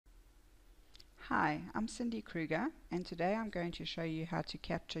Hi, I'm Cindy Kruger, and today I'm going to show you how to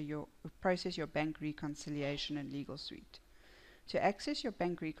process your bank reconciliation in LegalSuite. To access your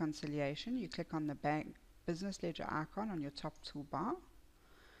bank reconciliation, you click on the bank business ledger icon on your top toolbar.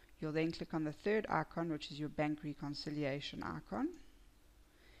 You'll then click on the third icon, which is your bank reconciliation icon.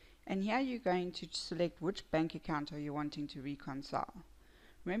 And here you're going to select which bank account are you wanting to reconcile.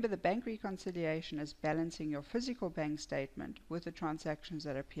 Remember, the bank reconciliation is balancing your physical bank statement with the transactions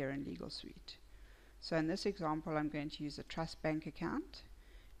that appear in LegalSuite. So in this example, I'm going to use a trust bank account,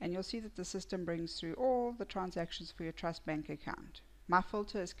 and you'll see that the system brings through all the transactions for your trust bank account. My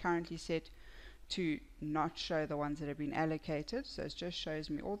filter is currently set to not show the ones that have been allocated, so it just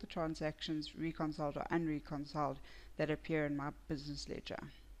shows me all the transactions, reconciled or unreconciled, that appear in my business ledger.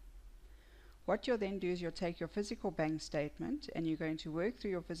 What you'll then do is you'll take your physical bank statement and you're going to work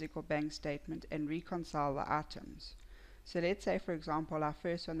through your physical bank statement and reconcile the items. So let's say, for example, our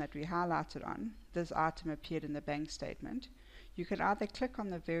first one that we highlighted on, this item appeared in the bank statement. You can either click on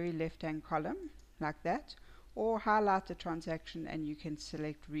the very left-hand column, like that, or highlight the transaction and you can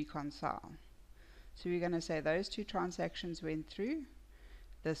select reconcile. So we're going to say those two transactions went through,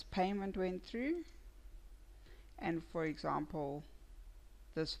 this payment went through, and for example,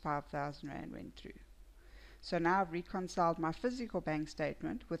 this 5,000 Rand went through. So now I've reconciled my physical bank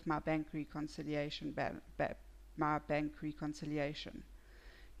statement with my bank reconciliation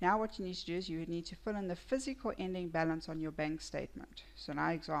Now what you need to do is you need to fill in the physical ending balance on your bank statement. So in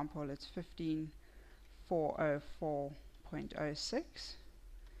our example, it's 15,404.06,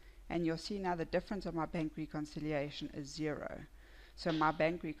 and you'll see now the difference of my bank reconciliation is 0. So my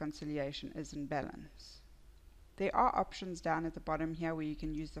bank reconciliation is in balance. There are options down at the bottom here where you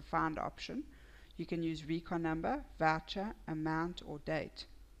can use the find option. You can use recon number, voucher, amount, or date.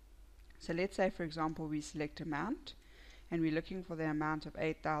 So let's say, for example, we select amount and we're looking for the amount of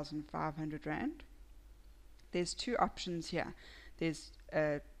 8,500 Rand. There's two options here. There's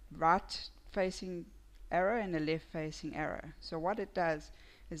a right facing arrow and a left facing arrow. So what it does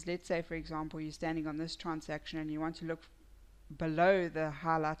is, let's say, for example, you're standing on this transaction and you want to look below the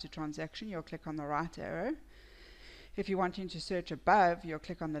highlighted transaction, you'll click on the right arrow. If you're wanting to search above, you'll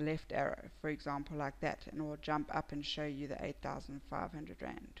click on the left arrow, for example, like that, and it will jump up and show you the 8,500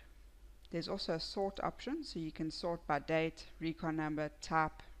 Rand. There's also a sort option, so you can sort by date, recon number,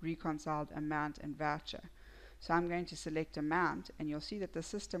 type, reconciled, amount, and voucher. So I'm going to select amount, and you'll see that the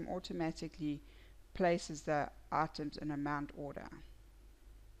system automatically places the items in amount order.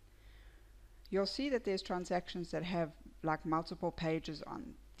 You'll see that there's transactions that have like multiple pages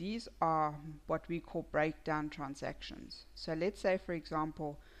on. These are what we call breakdown transactions. So let's say, for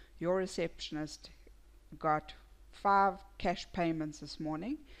example, your receptionist got 5 cash payments this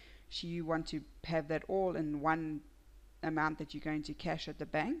morning. You want to have that all in one amount that you're going to cash at the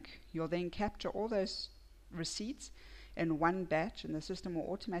bank. You'll then capture all those receipts in one batch, and the system will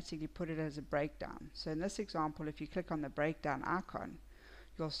automatically put it as a breakdown. So in this example, if you click on the breakdown icon,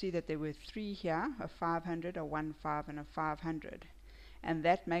 you'll see that there were 3 here, a 500, a 15, and a 500. And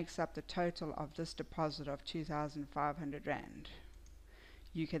that makes up the total of this deposit of 2,500 Rand.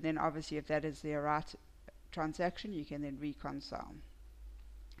 You can then, obviously, if that is the right transaction, you can then reconcile.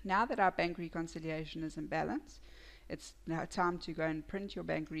 Now that our bank reconciliation is in balance, it's now time to go and print your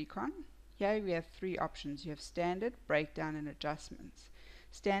bank recon. Here we have 3 options. You have standard, breakdown, and adjustments.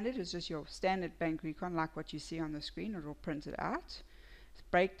 Standard is just your standard bank recon, like what you see on the screen. It will print it out.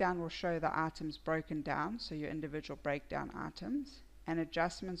 Breakdown will show the items broken down, so your individual breakdown items. And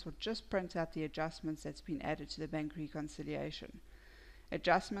adjustments will just print out the adjustments that's been added to the bank reconciliation.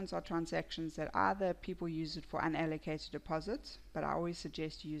 Adjustments are transactions that either people use it for unallocated deposits, but I always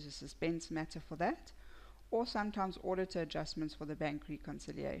suggest you use a suspense matter for that, or sometimes auditor adjustments for the bank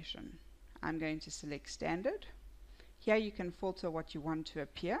reconciliation. I'm going to select standard. Here you can filter what you want to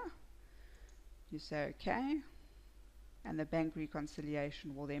appear. You say OK, and the bank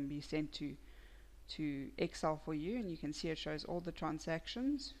reconciliation will then be sent to Excel for you, and you can see it shows all the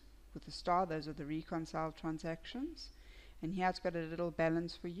transactions with the star. Those are the reconciled transactions, and here it's got a little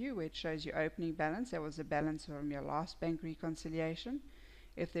balance for you where it shows your opening balance. That was the balance from your last bank reconciliation.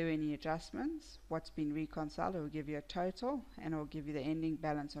 If there were any adjustments, what's been reconciled, it will give you a total, and it will give you the ending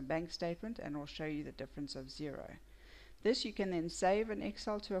balance on bank statement, and it will show you the difference of 0. This you can then save in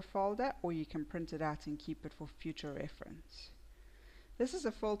Excel to a folder, or you can print it out and keep it for future reference. This is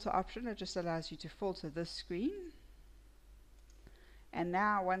a filter option. It just allows you to filter this screen. And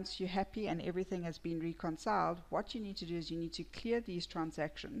now, once you're happy and everything has been reconciled, what you need to do is you need to clear these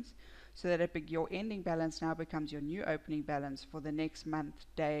transactions so that your ending balance now becomes your new opening balance for the next month,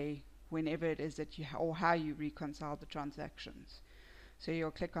 day, whenever it is that you or how you reconcile the transactions. So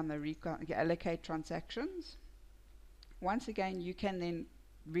you'll click on the allocate transactions. Once again, you can then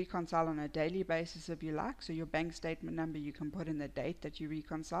reconcile on a daily basis if you like. So your bank statement number, you can put in the date that you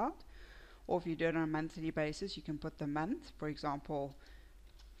reconciled. Or if you do it on a monthly basis, you can put the month, for example,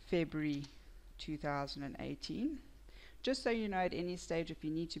 February 2018. Just so you know at any stage, if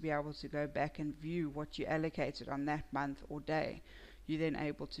you need to be able to go back and view what you allocated on that month or day, you're then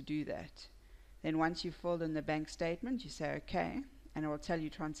able to do that. Then once you've filled in the bank statement, you say OK, and it will tell you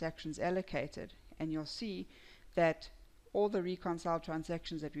transactions allocated, and you'll see that all the reconciled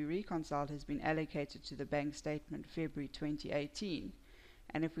transactions that we reconciled has been allocated to the bank statement February 2018.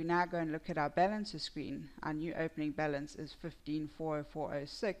 And if we now go and look at our balances screen, our new opening balance is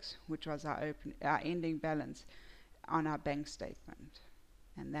 15,404.06, which was our ending balance on our bank statement.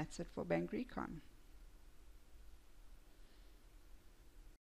 And that's it for Bank Recon.